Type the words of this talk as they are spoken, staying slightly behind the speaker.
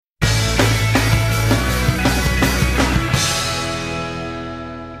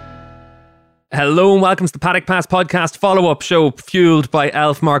Hello and welcome to the Paddock Pass podcast follow-up show fueled by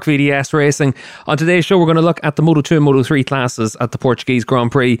Elf Mark VDS Racing. On today's show, we're going to look at the Moto2 and Moto3 classes at the Portuguese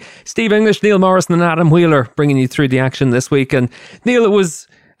Grand Prix. Steve English, Neil Morrison and Adam Wheeler bringing you through the action this week. And Neil, it was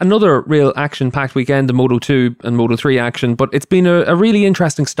another real action-packed weekend in Moto2 and Moto3 action, but it's been a really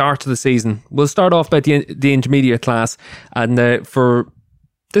interesting start to the season. We'll start off by the intermediate class, and for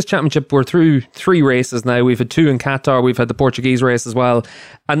this championship, we're through 3 races now. We've had 2 in Qatar, we've had the Portuguese race as well,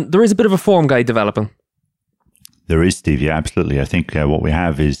 and there is a bit of a form guide developing. There is, Steve, yeah, absolutely. I think what we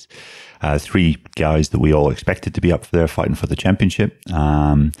have is 3 guys that we all expected to be up there fighting for the championship,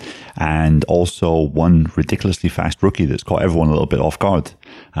 and also one ridiculously fast rookie that's caught everyone a little bit off guard.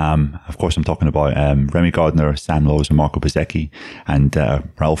 Of course, I'm talking about Remy Gardner, Sam Lowes and Marco Bezzecchi, and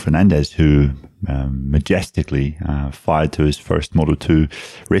Raul Fernandez, who majestically fired to his first Moto2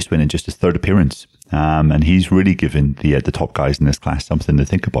 race win in just his 3rd appearance. And he's really given the top guys in this class something to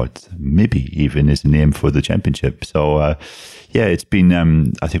think about, maybe even as a name for the championship. So, yeah, it's been,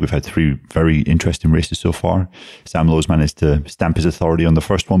 I think we've had 3 very interesting races so far. Sam Lowes managed to stamp his authority on the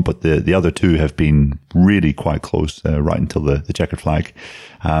first one, but the other 2 have been really quite close right until the checkered flag.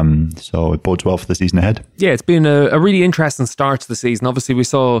 So it bodes well for the season ahead. Yeah, it's been a really interesting start to the season. Obviously, we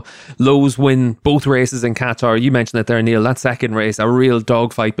saw Lowes win both races in Qatar. You mentioned it there, Neil. That second race, a real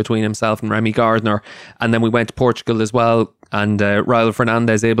dogfight between himself and Remy Gardner. And then we went to Portugal as well, and Raul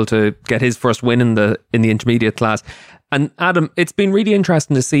Fernandez able to get his first win in the intermediate class. And Adam, it's been really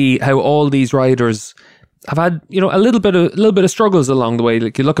interesting to see how all these riders have had, you know, a little bit of struggles along the way.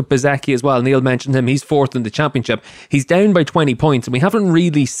 Like you look at Bezzecchi as well. Neil mentioned him. He's 4th in the championship. He's down by 20 points, and we haven't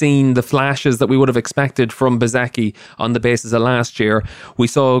really seen the flashes that we would have expected from Bezzecchi on the basis of last year. We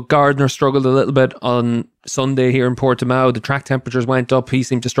saw Gardner struggled a little bit on Sunday here in Portimao. The track temperatures went up. He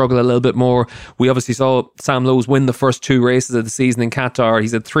seemed to struggle a little bit more. We obviously saw Sam Lowes win the first 2 races of the season in Qatar.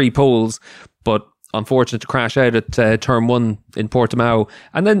 He's had 3 poles, but unfortunate to crash out at turn 1 in Portimao.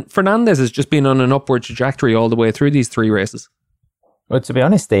 And then Fernandez has just been on an upward trajectory all the way through these 3 races. Well, to be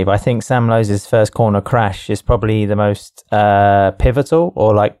honest, Steve, I think Sam Lowes' first corner crash is probably the most pivotal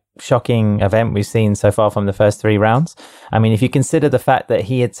or shocking event we've seen so far from the first 3 rounds. I mean, if you consider the fact that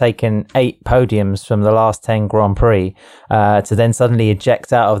he had taken 8 podiums from the last 10 Grand Prix to then suddenly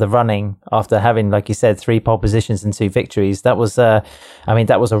eject out of the running after having, like you said, 3 pole positions and 2 victories, that was a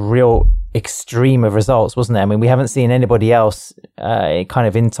real extreme of results, wasn't it? I mean, we haven't seen anybody else kind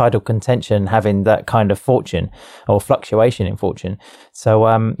of in title contention having that kind of fortune or fluctuation in fortune. So,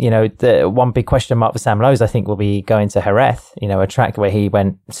 the one big question mark for Sam Lowes, I think, will be going to Jerez, a track where he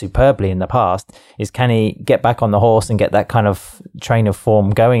went superbly in the past, is can he get back on the horse and get that kind of train of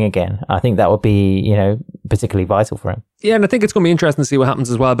form going again? I think that would be, particularly vital for him. Yeah, and I think it's going to be interesting to see what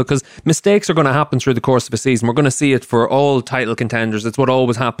happens as well, because mistakes are going to happen through the course of a season. We're going to see it for all title contenders. It's what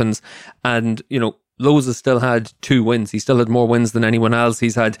always happens. And, Lowes has still had 2 wins. He still had more wins than anyone else.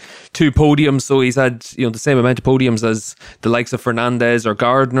 He's had 2 podiums, so he's had, the same amount of podiums as the likes of Fernandez or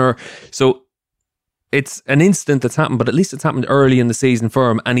Gardner. So it's an incident that's happened, but at least it's happened early in the season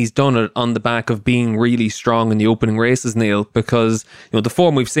for him, and he's done it on the back of being really strong in the opening races, Neil, because the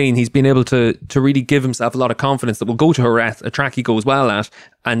form we've seen, he's been able to really give himself a lot of confidence that will go to Jerez, a track he goes well at,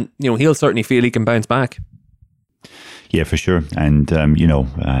 and he'll certainly feel he can bounce back. Yeah, for sure. And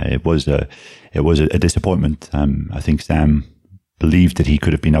it was a disappointment. I think Sam believed that he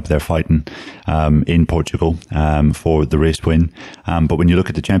could have been up there fighting in Portugal for the race win. But when you look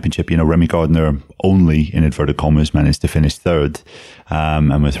at the championship, Remy Gardner only, in inverted commas, managed to finish 3rd.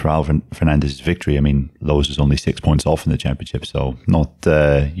 And with Raul Fernandez's victory, I mean, Lowes is only 6 points off in the championship. So not,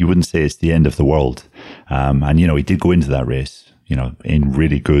 you wouldn't say it's the end of the world. And, he did go into that race, in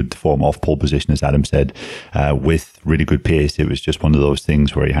really good form, off pole position, as Adam said, with really good pace. It was just one of those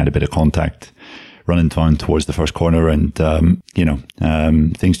things where he had a bit of contact running down towards the first corner, and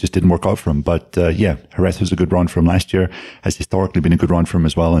things just didn't work out for him. But Jerez was a good run for him last year, has historically been a good run for him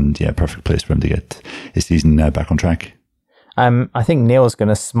as well, and perfect place for him to get his season back on track. I think Neil's going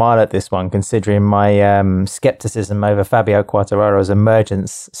to smile at this one, considering my skepticism over Fabio Quartararo's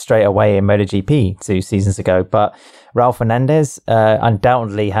emergence straight away in MotoGP 2 seasons ago. But Raul Fernandez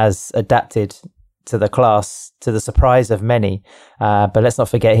undoubtedly has adapted to the class, to the surprise of many. But let's not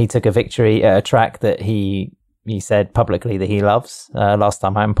forget, he took a victory at a track that he said publicly that he loves last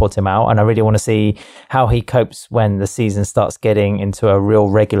time out in Portimao, and I really want to see how he copes when the season starts getting into a real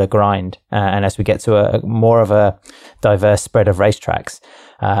regular grind, and as we get to a more of a diverse spread of racetracks.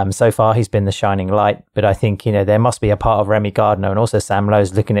 So far he's been the shining light, but I think there must be a part of Remy Gardner and also Sam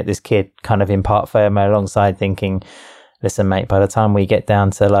Lowes looking at this kid kind of in part FOMO alongside, thinking, listen, mate, by the time we get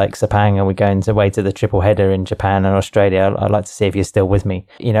down to like Sepang and we're going away to the triple header in Japan and Australia, I'd like to see if you're still with me.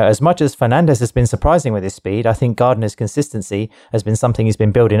 You know, as much as Fernandez has been surprising with his speed, I think Gardner's consistency has been something he's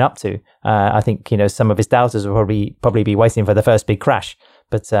been building up to. I think, you know, some of his doubters will probably be waiting for the first big crash.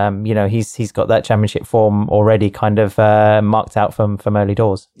 But, you know, he's got that championship form already kind of marked out from early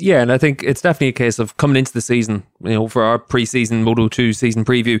doors. Yeah, and I think it's definitely a case of coming into the season, you know, for our pre-season Moto2 season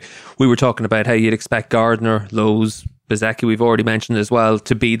preview, we were talking about how you'd expect Gardner, Lowes, Bezzecchi, we've already mentioned as well,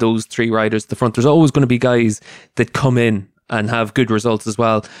 to be those three riders at the front. There's always going to be guys that come in and have good results as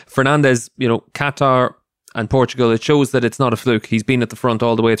well. Fernandez, you know, Qatar and Portugal, it shows that it's not a fluke. He's been at the front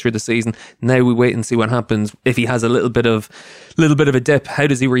all the way through the season. Now we wait and see what happens. If he has a little bit of a dip, how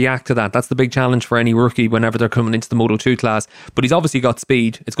does he react to that? That's the big challenge for any rookie whenever they're coming into the Moto2 class. But he's obviously got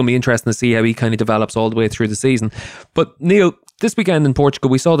speed. It's going to be interesting to see how he kind of develops all the way through the season. But Neil, this weekend in Portugal,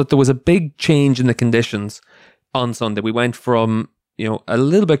 we saw that there was a big change in the conditions on Sunday. We went from, you know, a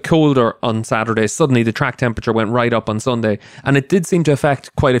little bit colder on Saturday. Suddenly the track temperature went right up on Sunday, and it did seem to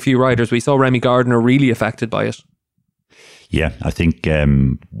affect quite a few riders. We saw Remy Gardner really affected by it. Yeah, I think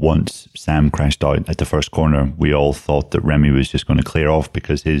once Sam crashed out at the first corner, we all thought that Remy was just going to clear off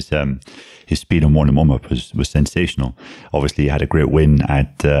because his speed on warm-up was sensational. Obviously, he had a great win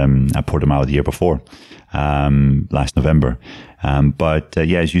at Portimao the year before, last November. But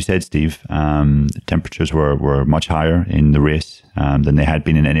as you said, Steve, the temperatures were much higher in the race than they had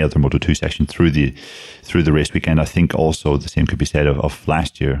been in any other Moto2 section through the race weekend. I think also the same could be said of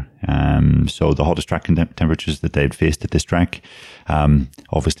last year. So the hottest track temperatures that they'd faced at this track.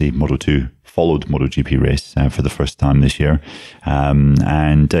 Obviously, Moto2 followed MotoGP race for the first time this year.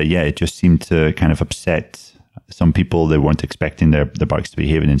 It just seemed to kind of upset some people. They weren't expecting their bikes to be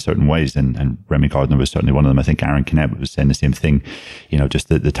behaving in certain ways, and Remy Gardner was certainly one of them. I think Aaron Canet was saying the same thing. You know, just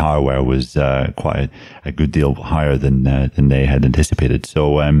the tire wear was quite a good deal higher than they had anticipated.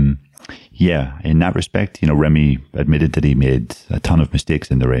 So in that respect, you know, Remy admitted that he made a ton of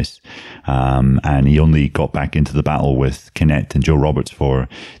mistakes in the race, and he only got back into the battle with Canet and Joe Roberts for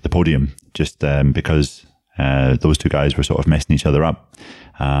the podium just because those two guys were sort of messing each other up.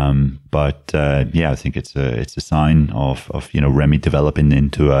 I think it's a sign of you know, Remy developing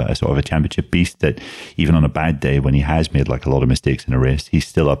into a sort of a championship beast that even on a bad day when he has made like a lot of mistakes in a race, he's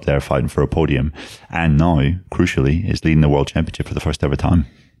still up there fighting for a podium, and now crucially is leading the world championship for the first ever time.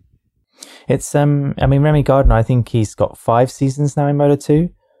 It's Remy Gardner, I think he's got 5 seasons now in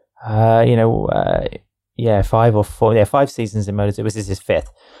Moto2. 5 or 4, 5 seasons in Moto2. This is his 5th.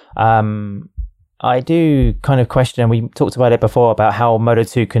 I do kind of question, and we talked about it before, about how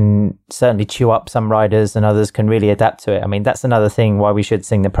Moto2 can certainly chew up some riders and others can really adapt to it. I mean, that's another thing why we should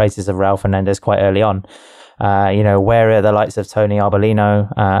sing the praises of Raul Fernandez quite early on. Where are the likes of Tony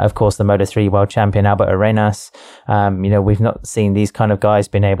Arbolino? Of course, the Moto3 world champion Albert Arenas. We've not seen these kind of guys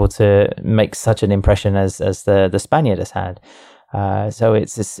being able to make such an impression as the Spaniard has had. So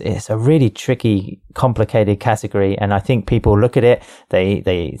it's a really tricky, complicated category, and I think people look at it,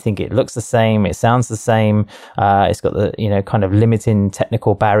 they think it looks the same, it sounds the same, it's got the kind of limiting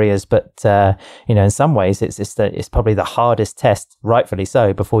technical barriers, but in some ways it's probably the hardest test, rightfully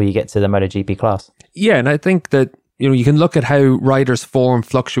so, before you get to the MotoGP class. Yeah, and I think that you can look at how riders' form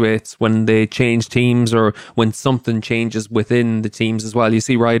fluctuates when they change teams or when something changes within the teams as well. You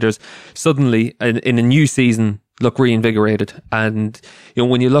see riders suddenly in a new season look reinvigorated, and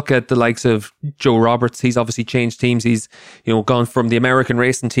when you look at the likes of Joe Roberts, he's obviously changed teams. He's gone from the American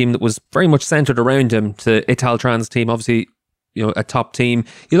racing team that was very much centered around him to Italtrans team, obviously a top team.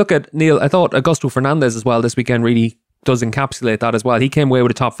 You look at Neil, I thought Augusto Fernandez as well this weekend really does encapsulate that as well. He came away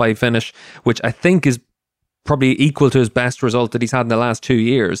with a top 5 finish, which I think is probably equal to his best result that he's had in the last 2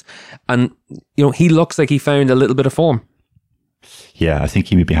 years, and he looks like he found a little bit of form. Yeah, I think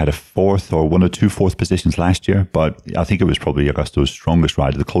he maybe had a 4th or 1 or 2 4th positions last year, but I think it was probably Augusto's strongest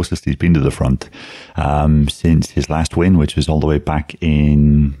rider, the closest he's been to the front since his last win, which was all the way back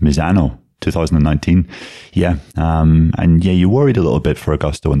in Misano, 2019. You worried a little bit for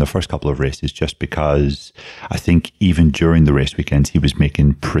Augusto in the first couple of races, just because I think even during the race weekends he was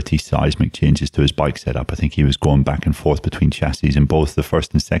making pretty seismic changes to his bike setup. I think he was going back and forth between chassis in both the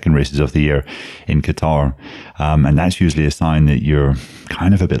first and second races of the year in Qatar, and that's usually a sign that you're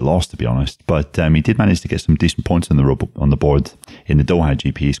kind of a bit lost, to be honest. But he did manage to get some decent points on the board in the Doha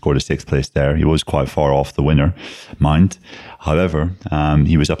GP. He scored a 6th place there. He was quite far off the winner, mind. However,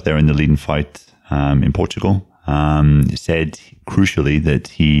 he was up there in the leading fight in Portugal, said crucially that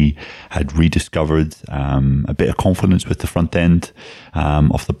he had rediscovered a bit of confidence with the front end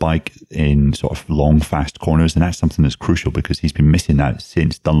of the bike in sort of long, fast corners. And that's something that's crucial because he's been missing that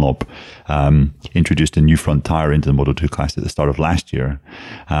since Dunlop introduced a new front tyre into the Moto2 class at the start of last year.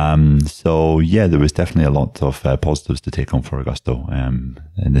 So, yeah, there was definitely a lot of positives to take on for Augusto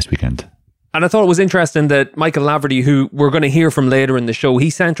in this weekend. And I thought it was interesting that Michael Laverty, who we're going to hear from later in the show, he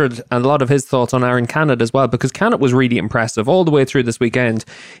centred a lot of his thoughts on Aaron Canet as well, because Canet was really impressive all the way through this weekend.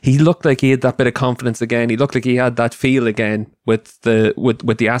 He looked like he had that bit of confidence again. He looked like he had that feel again with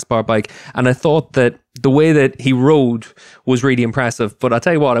the Aspar bike. And I thought that the way that he rode was really impressive. But I'll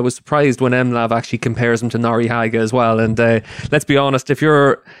tell you what, I was surprised when MLAV actually compares him to Nori Haga as well. And let's be honest, if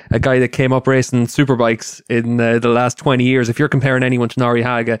you're a guy that came up racing superbikes in the last 20 years, if you're comparing anyone to Nori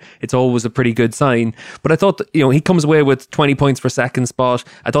Haga, it's always a pretty good sign. But I thought that, he comes away with 20 points for second spot.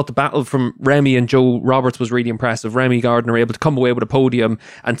 I thought the battle from Remy and Joe Roberts was really impressive. Remy Gardner able to come away with a podium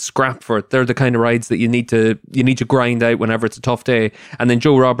and scrap for it. They're the kind of rides that you need to grind out whenever it's a tough day. And then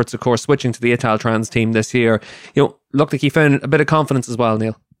Joe Roberts, of course, switching to the Italtrans team this year, looked like he found a bit of confidence as well,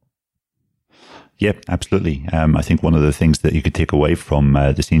 Neil. Yeah, absolutely. I think one of the things that you could take away from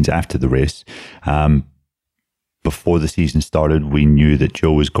the scenes after the race, before the season started, we knew that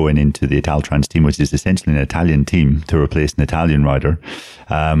Joe was going into the Italtrans team, which is essentially an Italian team to replace an Italian rider,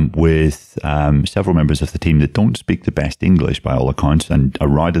 with several members of the team that don't speak the best English by all accounts, and a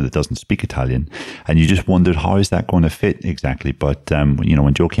rider that doesn't speak Italian. And you just wondered, how is that going to fit exactly? But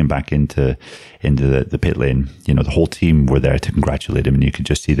when Joe came back into the pit lane, the whole team were there to congratulate him, and you could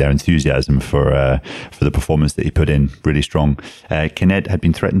just see their enthusiasm for the performance that he put in. Really strong. Canet had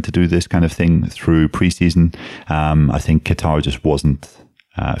been threatened to do this kind of thing through pre-season. I think Qatar just wasn't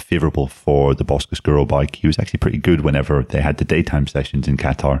favourable for the Bosco Scuro bike. He was actually pretty good whenever they had the daytime sessions in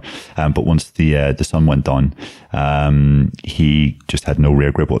Qatar, but once the sun went down, he just had no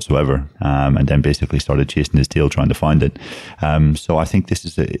rear grip whatsoever, and then basically started chasing his tail trying to find it. So I think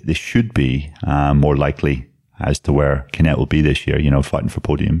this should be more likely as to where Canet will be this year, fighting for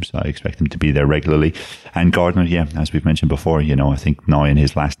podiums. I expect him to be there regularly. And Gardner, as we've mentioned before, I think now in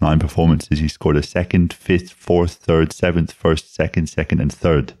his last 9 performances, he scored a 2nd, 5th, 4th, 3rd, 7th, 1st, 2nd, and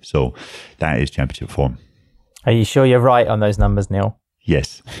 3rd. So that is championship form. Are you sure you're right on those numbers, Neil?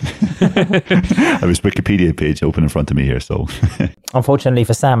 Yes. I have his Wikipedia page open in front of me here, so. Unfortunately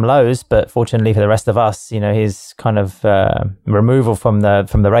for Sam Lowes, but fortunately for the rest of us, his kind of removal from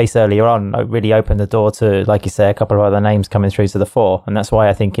the race earlier on really opened the door to, like you say, a couple of other names coming through to the fore. And that's why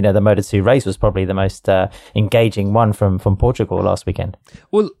I think, the Moto2 race was probably the most engaging one from Portugal last weekend.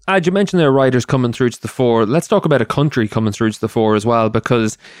 Well, Ad, you mentioned there are riders coming through to the fore. Let's talk about a country coming through to the fore as well,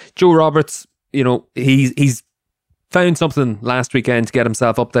 because Joe Roberts, he's found something last weekend to get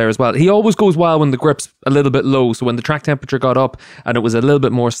himself up there as well. He always goes well when the grip's a little bit low. So when the track temperature got up and it was a little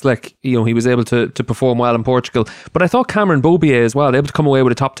bit more slick, he was able to perform well in Portugal. But I thought Cameron Beaubier as well, able to come away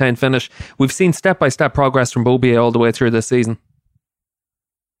with a top 10 finish. We've seen step-by-step progress from Beaubier all the way through this season.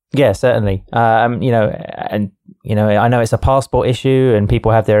 Yeah, certainly. I know it's a passport issue and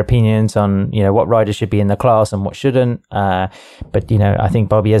people have their opinions on, what riders should be in the class and what shouldn't. But I think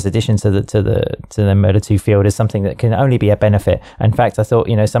Beaubier's addition to the Moto2 field is something that can only be a benefit. In fact, I thought,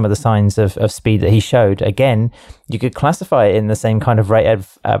 some of the signs of speed that he showed, again, you could classify it in the same kind of rate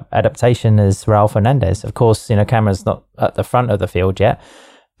of adaptation as Raul Fernandez. Of course, Cameron's not at the front of the field yet.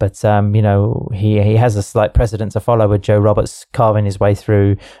 But, he has a slight precedent to follow with Joe Roberts carving his way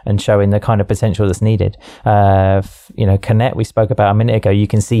through and showing the kind of potential that's needed. Canet, we spoke about a minute ago, you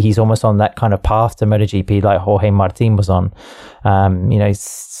can see he's almost on that kind of path to MotoGP like Jorge Martin was on.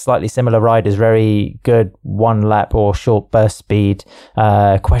 Slightly similar riders, very good one lap or short burst speed,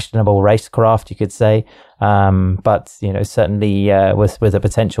 questionable racecraft, you could say. But, certainly with the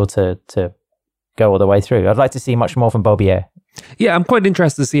potential to go all the way through. I'd like to see much more from Beaubier. Yeah, I'm quite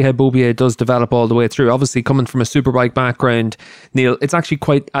interested to see how Beaubier does develop all the way through. Obviously, coming from a superbike background, Neil, it's actually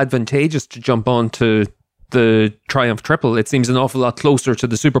quite advantageous to jump onto the Triumph Triple. It seems an awful lot closer to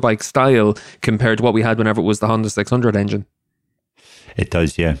the superbike style compared to what we had whenever it was the Honda 600 engine. It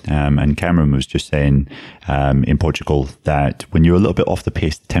does, yeah. And Cameron was just saying in Portugal that when you're a little bit off the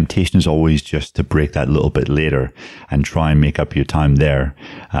pace, the temptation is always just to break that little bit later and try and make up your time there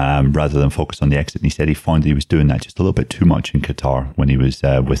rather than focus on the exit. And he said he found that he was doing that just a little bit too much in Qatar when he was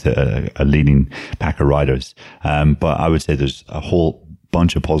with a leading pack of riders. But I would say there's a whole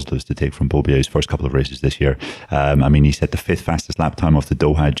bunch of positives to take from Beaubier's first couple of races this year. I mean, he set the 5th fastest lap time of the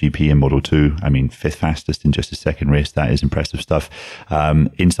Doha GP in Moto2. I mean, 5th fastest in just his second race. That is impressive stuff.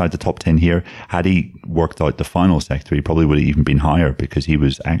 Inside the top 10 here, had he worked out the final sector, he probably would have even been higher, because he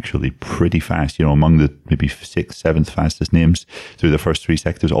was actually pretty fast, you know, among the maybe 6th, 7th fastest names through the first 3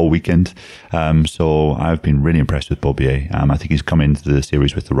 sectors all weekend. So I've been really impressed with Beaubier. I think he's come into the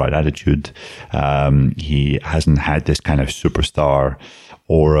series with the right attitude. He hasn't had this kind of superstar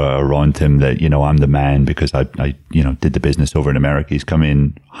aura around him that, you know, I'm the man because I you know, did the business over in America. He's come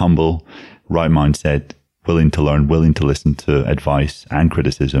in humble, right mindset, willing to learn, willing to listen to advice and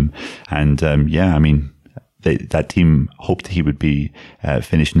criticism. And I mean, that team hoped he would be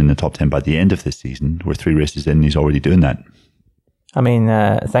finishing in the top 10 by the end of this season. We're 3 races in, he's already doing that. I mean,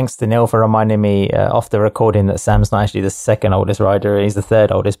 thanks to Neil for reminding me off the recording that Sam's not actually the 2nd oldest rider. He's the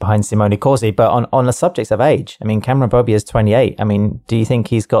 3rd oldest behind Simone Corsi. But on the subject of age, I mean, Cameron Beaubier is 28. I mean, do you think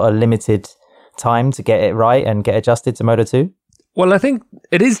he's got a limited time to get it right and get adjusted to Moto2? Well, I think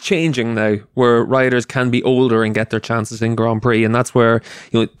it is changing now, where riders can be older and get their chances in Grand Prix. And that's where,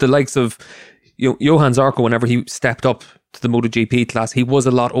 you know, the likes of, you know, Johan Zarco, whenever he stepped up to the MotoGP class, he was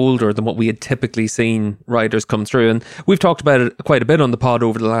a lot older than what we had typically seen riders come through. And we've talked about it quite a bit on the pod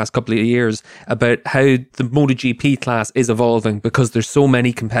over the last couple of years about how the MotoGP class is evolving because there's so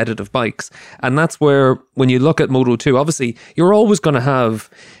many competitive bikes. And that's where, when you look at Moto2, obviously you're always going to have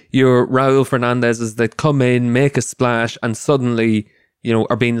your Raul Fernandezes that come in, make a splash, and suddenly, you know,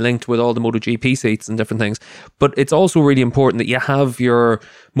 are being linked with all the MotoGP seats and different things. But it's also really important that you have your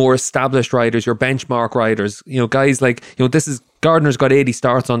more established riders, your benchmark riders, you know, guys like, you know, Gardner's got 80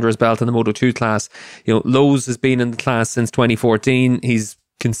 starts under his belt in the Moto2 class. You know, Lowe's has been in the class since 2014. He's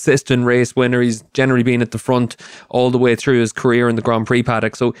consistent race winner. He's generally been at the front all the way through his career in the Grand Prix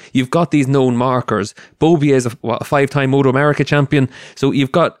paddock. So you've got these known markers. Beaubier is a 5-time Moto America champion. So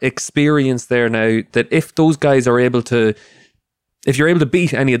you've got experience there now that if those guys are able to, if you're able to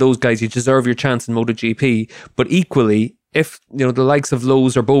beat any of those guys, you deserve your chance in MotoGP. But equally, if, you know, the likes of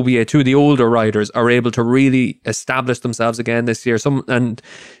Lowe's or Beaubier, 2 of the older riders, are able to really establish themselves again this year, and,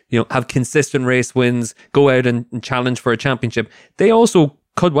 you know, have consistent race wins, go out and challenge for a championship, they also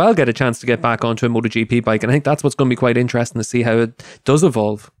could well get a chance to get back onto a MotoGP bike. And I think that's what's going to be quite interesting to see how it does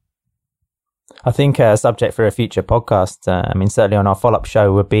evolve. I think a subject for a future podcast, I mean, certainly on our follow-up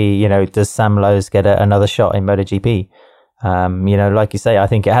show, would be, you know, does Sam Lowes get another shot in MotoGP? You know, like you say, I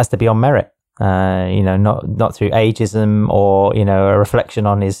think it has to be on merit. You know, not through ageism or, you know, a reflection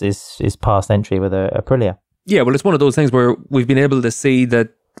on his past entry with a Aprilia. Yeah, well, it's one of those things where we've been able to see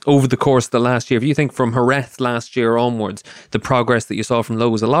that over the course of the last year, if you think from Jerez last year onwards, the progress that you saw from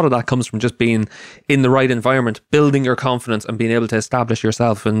Lowes, a lot of that comes from just being in the right environment, building your confidence and being able to establish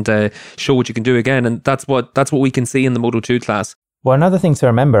yourself and show what you can do again. And that's what we can see in the Moto2 class. Well, another thing to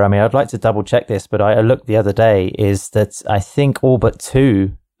remember, I mean, I'd like to double check this, but I looked the other day, is that I think all but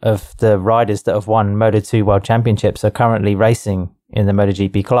 2 of the riders that have won Moto2 World Championships are currently racing in the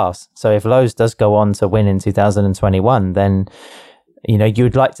MotoGP class. So if Lowes does go on to win in 2021, then, you know,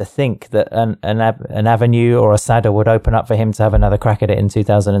 you'd like to think that an avenue or a saddle would open up for him to have another crack at it in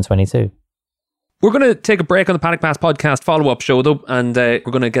 2022. We're going to take a break on the Paddock Pass podcast follow-up show, though, and we're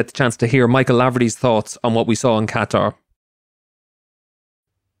going to get the chance to hear Michael Laverty's thoughts on what we saw in Qatar.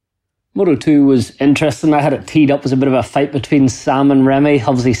 Moto2 was interesting. I had it teed up as a bit of a fight between Sam and Remy.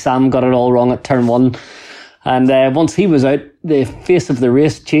 Obviously, Sam got it all wrong at turn 1. And once he was out, the face of the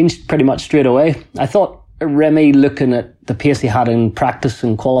race changed pretty much straight away. I thought Remy, looking at the pace he had in practice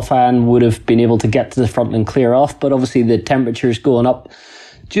and qualifying, would have been able to get to the front and clear off. But obviously, the temperatures going up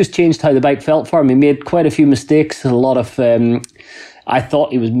just changed how the bike felt for him. He made quite a few mistakes. A lot of... I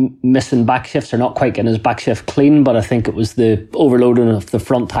thought he was missing back shifts or not quite getting his back shift clean, but I think it was the overloading of the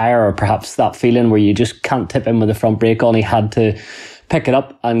front tyre, or perhaps that feeling where you just can't tip in with the front brake on. He had to pick it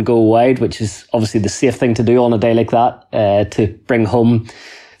up and go wide, which is obviously the safe thing to do on a day like that, to bring home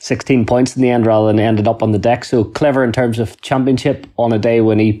 16 points in the end rather than ended up on the deck. So clever in terms of championship on a day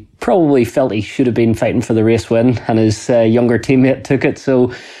when he probably felt he should have been fighting for the race win and his younger teammate took it.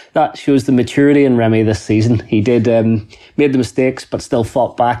 So that shows the maturity in Remy this season. He did made the mistakes but still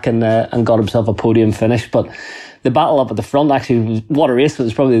fought back and got himself a podium finish. But the battle up at the front, actually, what a race. It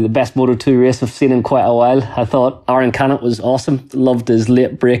was probably the best Moto2 race I've seen in quite a while. I thought Aaron Canet was awesome. Loved his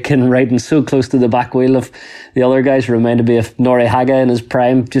late braking, riding so close to the back wheel of the other guys. Reminded me of Nori Haga in his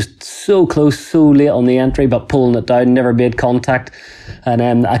prime. Just so close, so late on the entry, but pulling it down, never made contact.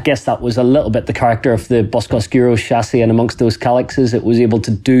 And I guess that was a little bit the character of the Bosco-Oscuro chassis, and amongst those calyxes, it was able to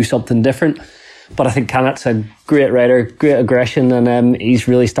do something different. But I think Canet's a great rider, great aggression, and he's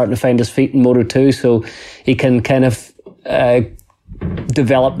really starting to find his feet in Moto2, so he can kind of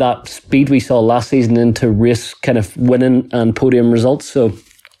develop that speed we saw last season into race kind of winning and podium results. So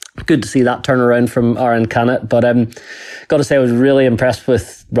good to see that turnaround from Aaron Canet. But got to say, I was really impressed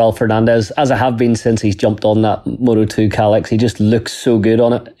with Raul Fernandez, as I have been since he's jumped on that Moto2 Kalex. He just looks so good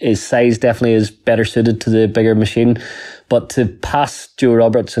on it. His size definitely is better suited to the bigger machine. But to pass Joe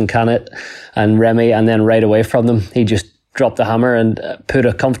Roberts and Canet and Remy and then right away from them, he just dropped the hammer and put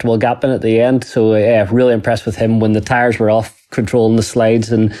a comfortable gap in at the end. So yeah, really impressed with him when the tyres were off, controlling the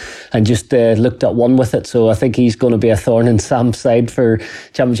slides and just looked at one with it. So I think he's going to be a thorn in Sam's side for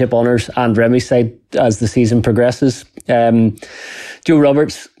championship honours and Remy's side as the season progresses. Joe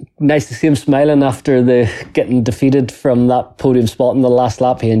Roberts, nice to see him smiling after the getting defeated from that podium spot in the last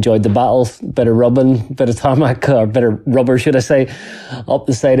lap. He enjoyed the battle, bit of rubbing, bit of tarmac, or bit of rubber, should I say, up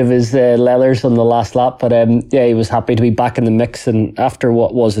the side of his leathers on the last lap. But yeah, he was happy to be back in the mix. And after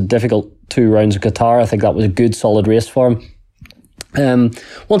what was a difficult 2 rounds of Qatar, I think that was a good, solid race for him.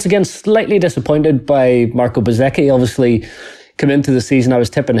 Once again, slightly disappointed by Marco Bezzecchi. Obviously, come into the season, I was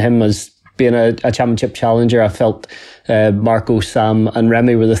tipping him as being a championship challenger. I felt Marco, Sam and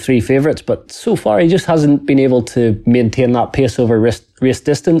Remy were the 3 favourites, but so far he just hasn't been able to maintain that pace over race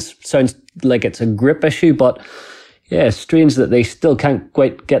distance. Sounds like it's a grip issue, but yeah, it's strange that they still can't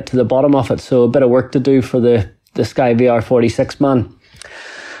quite get to the bottom of it. So a bit of work to do for the Sky VR46 man.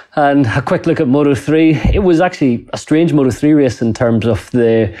 And a quick look at Moto3. It was actually a strange Moto3 race in terms of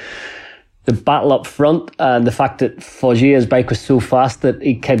the battle up front and the fact that Foggia's bike was so fast that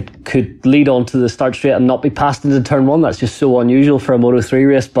he could lead onto the start straight and not be passed into turn 1. That's just so unusual for a Moto3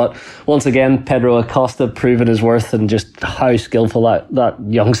 race. But once again, Pedro Acosta proving his worth and just how skillful that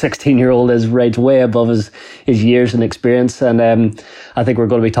young 16-year-old is, rides way above his years and experience. And I think we're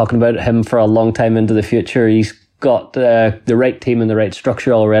going to be talking about him for a long time into the future. He's got the right team and the right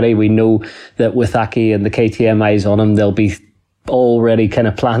structure already. We know that with Aki and the KTM eyes on him, they'll be already kind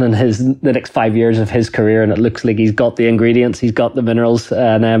of planning the next 5 years of his career, and it looks like he's got the ingredients, he's got the minerals,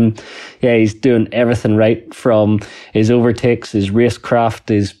 and yeah, he's doing everything right, from his overtakes, his racecraft,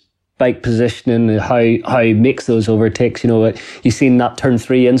 his bike positioning, how he makes those overtakes. You know, you've seen that turn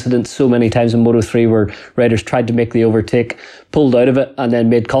 3 incident so many times in Moto3 where riders tried to make the overtake, pulled out of it and then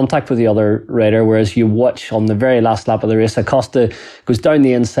made contact with the other rider, whereas you watch on the very last lap of the race, Acosta goes down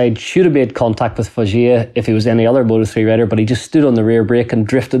the inside, should have made contact with Foggia if he was any other Moto3 rider, but he just stood on the rear brake and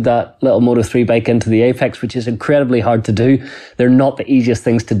drifted that little Moto3 bike into the apex, which is incredibly hard to do. They're not the easiest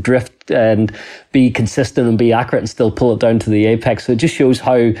things to drift and be consistent and be accurate and still pull it down to the apex. So it just shows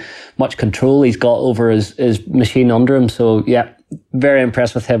how much control he's got over his machine under him. So yeah, very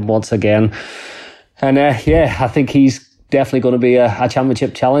impressed with him once again. And yeah, I think he's definitely going to be a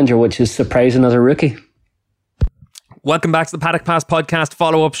championship challenger, which is surprising as a rookie. Welcome back to the Paddock Pass podcast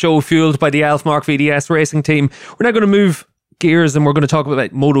follow-up show fueled by the Elfmark VDS racing team. We're now going to move gears and we're going to talk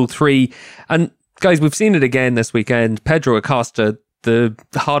about Moto3. And guys, we've seen it again this weekend. Pedro Acosta, the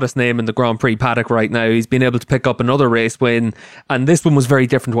hottest name in the Grand Prix paddock right now. He's been able to pick up another race win, and this one was very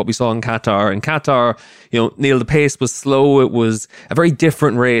different to what we saw in Qatar. In Qatar, you know, Neil, the pace was slow. It was a very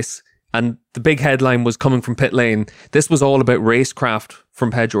different race, and the big headline was coming from pit lane. This was all about racecraft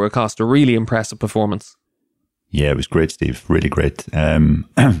from Pedro Acosta. Really impressive performance. Yeah, it was great, Steve. Really great. I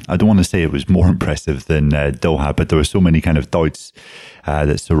don't want to say it was more impressive than Doha, but there were so many kind of doubts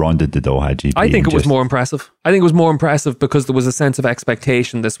that surrounded the Doha GP. I think it was more impressive. I think it was more impressive because there was a sense of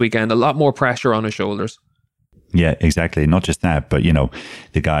expectation this weekend, a lot more pressure on his shoulders. Yeah, exactly. Not just that, but, you know,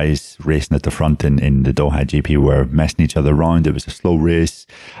 the guys racing at the front in the Doha GP were messing each other around. It was a slow race.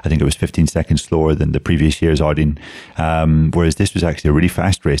 I think it was 15 seconds slower than the previous year's outing. Whereas this was actually a really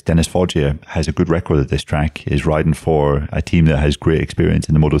fast race. Dennis Foggia has a good record at this track, is riding for a team that has great experience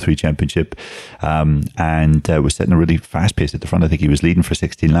in the Moto3 Championship, and was setting a really fast pace at the front. I think he was leading for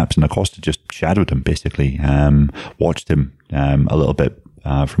 16 laps, and Acosta just shadowed him, basically. Watched him a little bit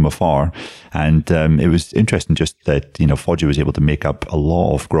from afar, and it was interesting just that, you know, Foggia was able to make up a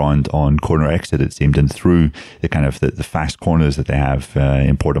lot of ground on corner exit, it seemed, and through the kind of the fast corners that they have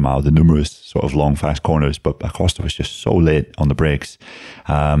in Portimao, the numerous sort of long fast corners, but Acosta was just so late on the brakes,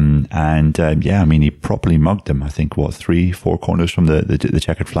 and yeah, I mean, he properly mugged them. I think 3-4 corners from the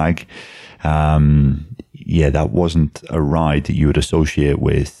checkered flag. Yeah, that wasn't a ride that you would associate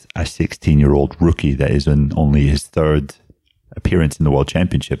with a 16-year-old rookie that is in only his third appearance in the World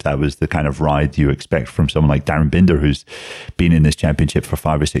Championship. That was the kind of ride you expect from someone like Darryn Binder, who's been in this championship for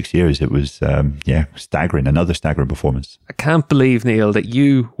 5 or 6 years. It was, staggering. Another staggering performance. I can't believe, Neil, that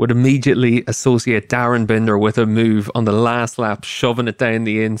you would immediately associate Darryn Binder with a move on the last lap, shoving it down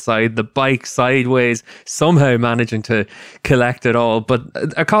the inside, the bike sideways, somehow managing to collect it all. But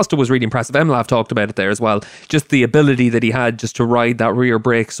Acosta was really impressive. Emlav talked about it there as well. Just the ability that he had just to ride that rear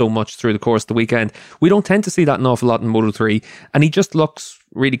brake so much through the course of the weekend. We don't tend to see that an awful lot in Moto3. And he just looks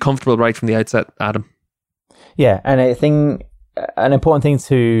really comfortable right from the outset, Adam. Yeah, and I think an important thing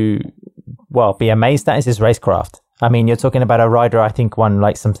to, be amazed at is his racecraft. I mean, you're talking about a rider, I think, won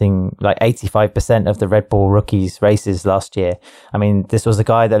like something like 85% of the Red Bull rookies races last year. I mean, this was a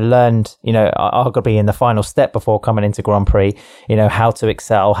guy that learned, arguably in the final step before coming into Grand Prix, how to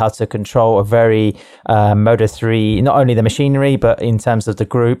excel, how to control a very Moto3, not only the machinery, but in terms of the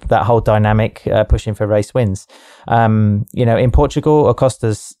group, that whole dynamic, pushing for race wins. In Portugal,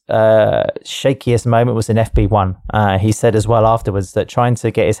 Acosta's shakiest moment was in FP1. He said as well afterwards that trying to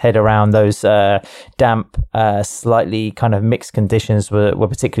get his head around those damp, slightly kind of mixed conditions were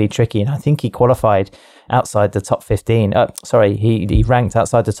particularly tricky. And I think he qualified outside the top 15. He ranked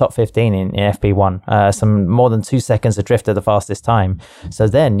outside the top 15 in FP1, some more than 2 seconds adrift of the fastest time. So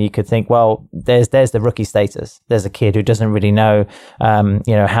then you could think, well, there's the rookie status. There's a kid who doesn't really know,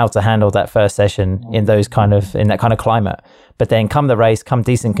 how to handle that first session in that kind of climate. But then come the race, come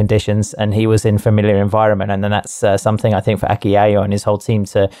decent conditions, and he was in familiar environment. And then that's something I think for Aki Ajo and his whole team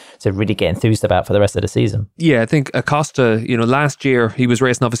to really get enthused about for the rest of the season. Yeah, I think Acosta, last year he was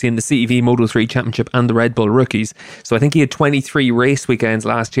racing obviously in the CEV Moto3 Championship and the Red Bull Rookies. So I think he had 23 race weekends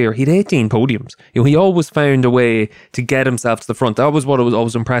last year. He had 18 podiums. He always found a way to get himself to the front. That was what was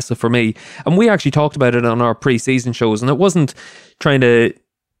always impressive for me. And we actually talked about it on our pre-season shows, and it wasn't trying to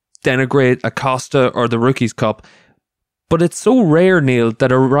denigrate Acosta or the Rookies Cup. But it's so rare, Neil,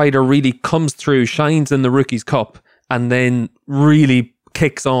 that a rider really comes through, shines in the Rookies Cup, and then really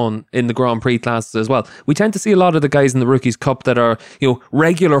kicks on in the Grand Prix classes as well. We tend to see a lot of the guys in the Rookies Cup that are,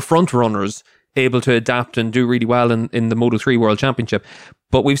 regular front runners able to adapt and do really well in the Moto3 World Championship.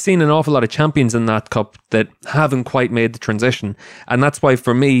 But we've seen an awful lot of champions in that cup that haven't quite made the transition. And that's why,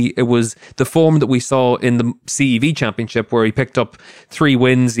 for me, it was the form that we saw in the CEV Championship, where he picked up 3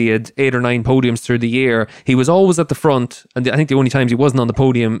 wins. He had 8 or 9 podiums through the year. He was always at the front. And I think the only times he wasn't on the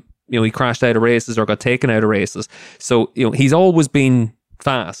podium, he crashed out of races or got taken out of races. So, he's always been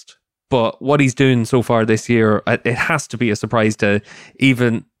fast. But what he's doing so far this year, it has to be a surprise to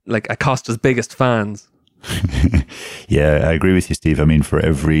even like Acosta's biggest fans. Yeah, I agree with you, Steve. I mean, for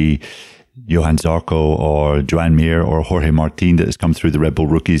every Johan Zarco or Joan Mir or Jorge Martin that has come through the Red Bull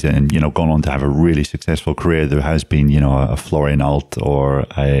Rookies and, gone on to have a really successful career, there has been, a Florian Alt or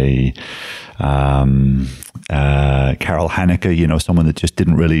a Karel Hanneke, someone that just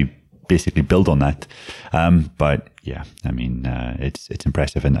didn't really basically build on that. But yeah, I mean, it's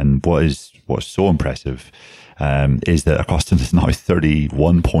impressive. And what's so impressive is that Acosta is now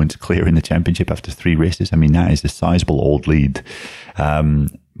 31 points clear in the championship after 3 races. I mean, that is a sizable old lead.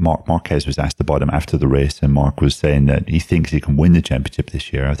 Marc Marquez was asked about him after the race, and Marc was saying that he thinks he can win the championship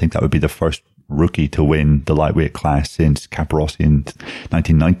this year. I think that would be the first rookie to win the lightweight class since Capirossi in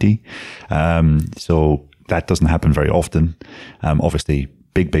 1990. So that doesn't happen very often. Obviously,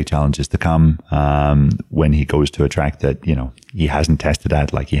 big challenges to come when he goes to a track that, he hasn't tested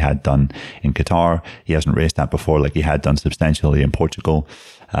at like he had done in Qatar. He hasn't raced at before like he had done substantially in Portugal.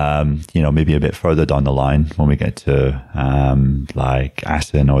 Maybe a bit further down the line when we get to like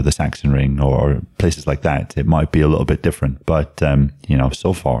Assen or the Sachsenring or places like that, it might be a little bit different. But,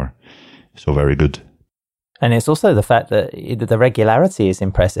 so far, so very good. And it's also the fact that the regularity is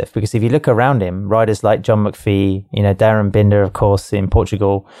impressive, because if you look around him, riders like John McPhee, Darryn Binder, of course, in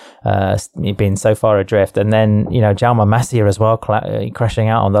Portugal, been so far adrift. And then, Jaume Masia as well, crashing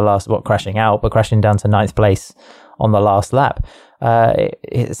out on the last, crashing down to 9th place on the last lap.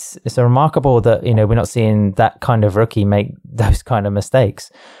 It's remarkable that, we're not seeing that kind of rookie make those kind of mistakes.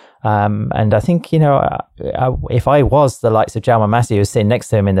 And I think, if I was the likes of Jaume Masia who's sitting next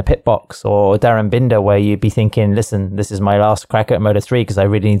to him in the pit box, or Darryn Binder, where you'd be thinking, listen, this is my last crack at Moto3 because I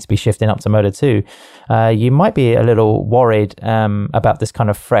really need to be shifting up to Moto2, you might be a little worried about this kind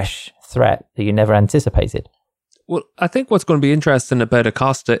of fresh threat that you never anticipated. Well, I think what's going to be interesting about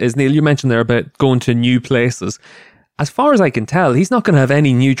Acosta is, Neil, you mentioned there about going to new places. As far as I can tell, he's not going to have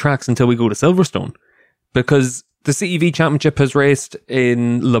any new tracks until we go to Silverstone, because the CEV Championship has raced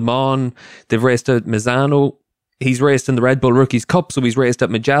in Le Mans, they've raced at Misano. he's raced in the Red Bull Rookies Cup, so he's raced at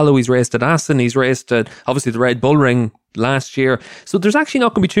Mugello, he's raced at Assen, he's raced at, obviously, the Red Bull Ring last year. So there's actually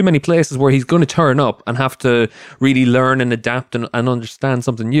not going to be too many places where he's going to turn up and have to really learn and adapt and understand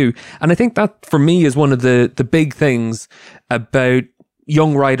something new. And I think that, for me, is one of the big things about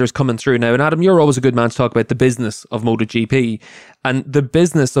young riders coming through now. And Adam, you're always a good man to talk about the business of MotoGP and the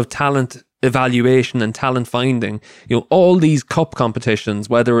business of talent evaluation and talent finding. You know, all these cup competitions,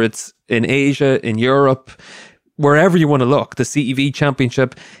 whether it's in Asia, in Europe, wherever you want to look, the CEV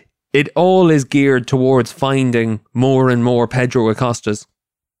Championship, it all is geared towards finding more and more Pedro Acostas.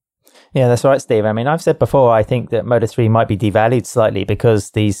 Yeah, that's right, Steve. I mean, I've said before, I think that Moto3 might be devalued slightly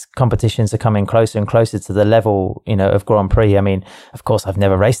because these competitions are coming closer and closer to the level, you know, of Grand Prix. I mean, of course, I've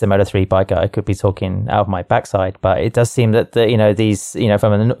never raced a Moto3 bike. I could be talking out of my backside, but it does seem that you know, these, you know,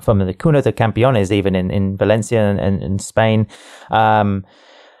 from the Cuna de Campeones, even in Valencia and in Spain,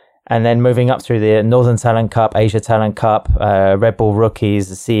 and then moving up through the Northern Talent Cup, Asia Talent Cup, Red Bull Rookies,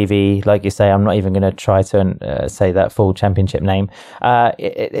 the CEV, like you say, I'm not even going to try to say that full championship name.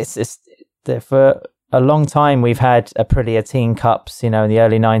 It's for a long time, we've had Aprilia Teen Cups, you know, in the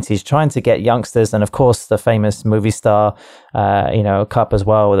early 90s, trying to get youngsters. And of course, the famous movie star, you know, cup as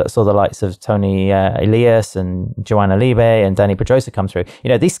well, that saw the likes of Tony Elias and Joanna Libe and Danny Pedrosa come through. You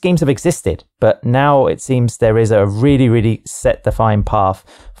know, these schemes have existed, but now it seems there is a really, really set defined path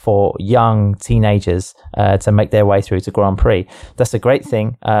for young teenagers to make their way through to Grand Prix. That's a great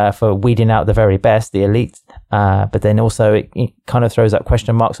thing for weeding out the very best, the elite. But then also it kind of throws up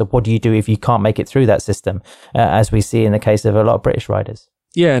question marks of what do you do if you can't make it through that system, as we see in the case of a lot of British riders.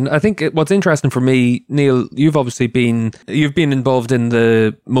 Yeah, and I think what's interesting for me, Neil, you've been involved in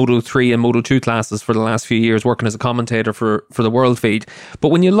the Moto3 and Moto2 classes for the last few years, working as a commentator for the World Feed. But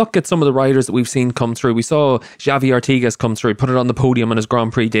when you look at some of the riders that we've seen come through, we saw Xavi Artigas come through, put it on the podium on his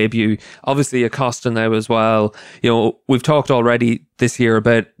Grand Prix debut. Obviously Acosta now as well. You know, we've talked already this year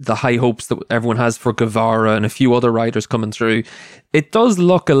about the high hopes that everyone has for Guevara and a few other riders coming through. It does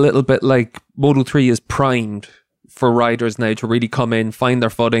look a little bit like Moto3 is primed for riders now to really come in, find their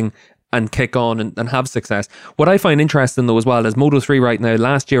footing and kick on and have success. What I find interesting though as well is Moto3 right now,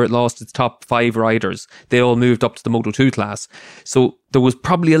 last year it lost its top 5 riders. They all moved up to the Moto2 class. So there was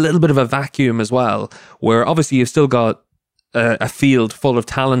probably a little bit of a vacuum as well, where obviously you've still got a field full of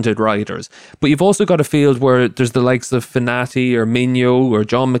talented riders, but you've also got a field where there's the likes of Finati or Mignot or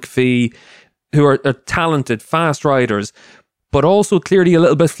John McPhee, who are talented, fast riders, but also clearly a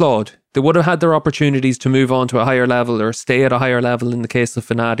little bit flawed. They would have had their opportunities to move on to a higher level or stay at a higher level in the case of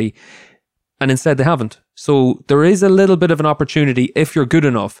Finati, and instead they haven't. So there is a little bit of an opportunity, if you're good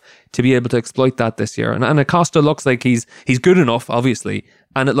enough, to be able to exploit that this year. And Acosta looks like he's good enough, obviously,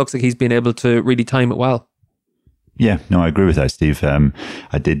 and it looks like he's been able to really time it well. Yeah, no, I agree with that, Steve.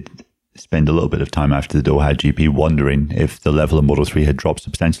 I did spend a little bit of time after the Doha GP wondering if the level of Moto3 had dropped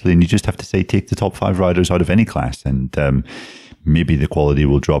substantially, and you just have to say take the top 5 riders out of any class and maybe the quality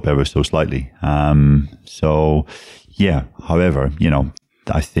will drop ever so slightly. So yeah, however, you know,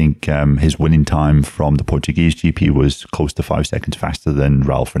 I think his winning time from the Portuguese GP was close to 5 seconds faster than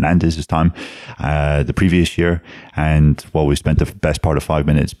Raul Fernandez's time the previous year. And well, we spent the best part of 5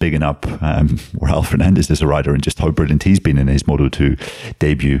 minutes bigging up Raul Fernandez as a rider and just how brilliant he's been in his Moto2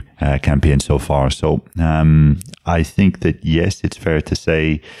 debut campaign so far. So I think that yes, it's fair to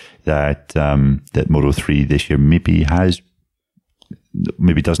say that that Moto3 this year maybe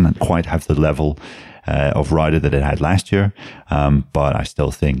doesn't quite have the level of rider that it had last year, but I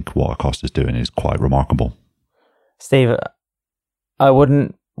still think what Acosta's doing is quite remarkable. Steve, I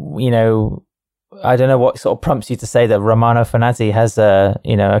wouldn't, you know, I don't know what sort of prompts you to say that Romano Fenati has a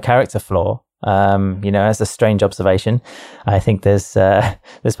character flaw. You know, as a strange observation. I think there's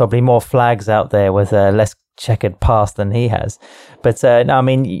probably more flags out there with less checkered past than he has. But no, I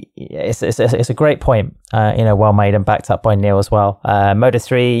mean, it's a great point, you know, well made and backed up by Neil as well.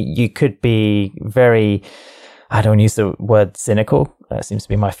 Moto3, you could be very, I don't use the word cynical. That seems to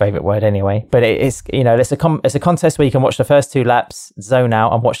be my favorite word anyway. But it's, you know, it's a contest where you can watch the first 2 laps, zone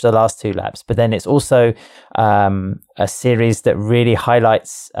out and watch the last 2 laps. But then it's also a series that really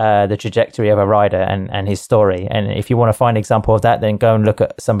highlights the trajectory of a rider and his story. And if you want to find an example of that, then go and look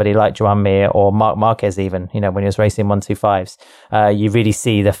at somebody like Joan Mir or Marc Marquez even, you know, when he was racing 125s. You really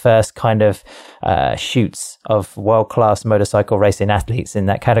see the first kind of shoots of world-class motorcycle racing athletes in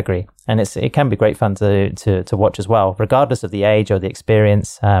that category. And it can be great fun to watch as well, regardless of the age or the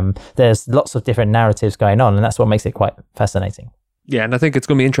experience. There's lots of different narratives going on, and that's what makes it quite fascinating. Yeah, and I think it's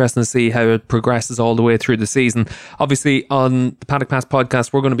going to be interesting to see how it progresses all the way through the season. Obviously, on the Paddock Pass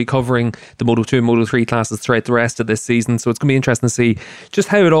podcast, we're going to be covering the Moto2 and Moto3 classes throughout the rest of this season. So it's going to be interesting to see just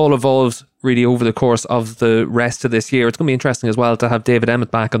how it all evolves really over the course of the rest of this year. It's going to be interesting as well to have David Emmett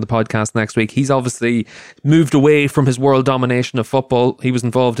back on the podcast next week. He's obviously moved away from his world domination of football. He was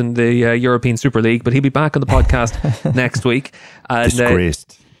involved in the European Super League, but he'll be back on the podcast next week. And,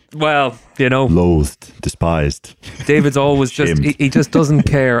 Disgraced. Well, you know, loathed, despised. David's always just, he just doesn't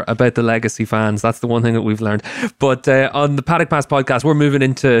care about the legacy fans. That's the one thing that we've learned. But on the Paddock Pass podcast, we're moving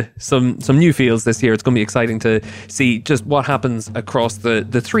into some new fields this year. It's going to be exciting to see just what happens across the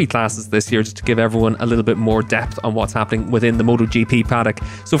three classes this year, just to give everyone a little bit more depth on what's happening within the MotoGP paddock.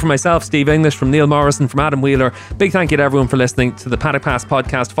 So for myself, Steve English, from Neil Morrison, from Adam Wheeler, big thank you to everyone for listening to the Paddock Pass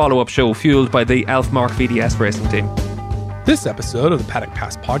podcast follow-up show fueled by the Elf Mark VDS racing team. This episode of the Paddock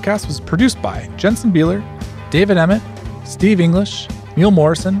Pass podcast was produced by Jensen Beeler, David Emmett, Steve English, Neil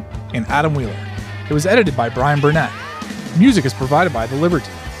Morrison, and Adam Wheeler. It was edited by Brian Burnett. Music is provided by The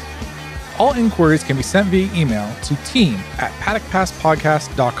Libertines. All inquiries can be sent via email to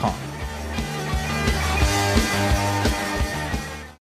team@paddockpasspodcast.com.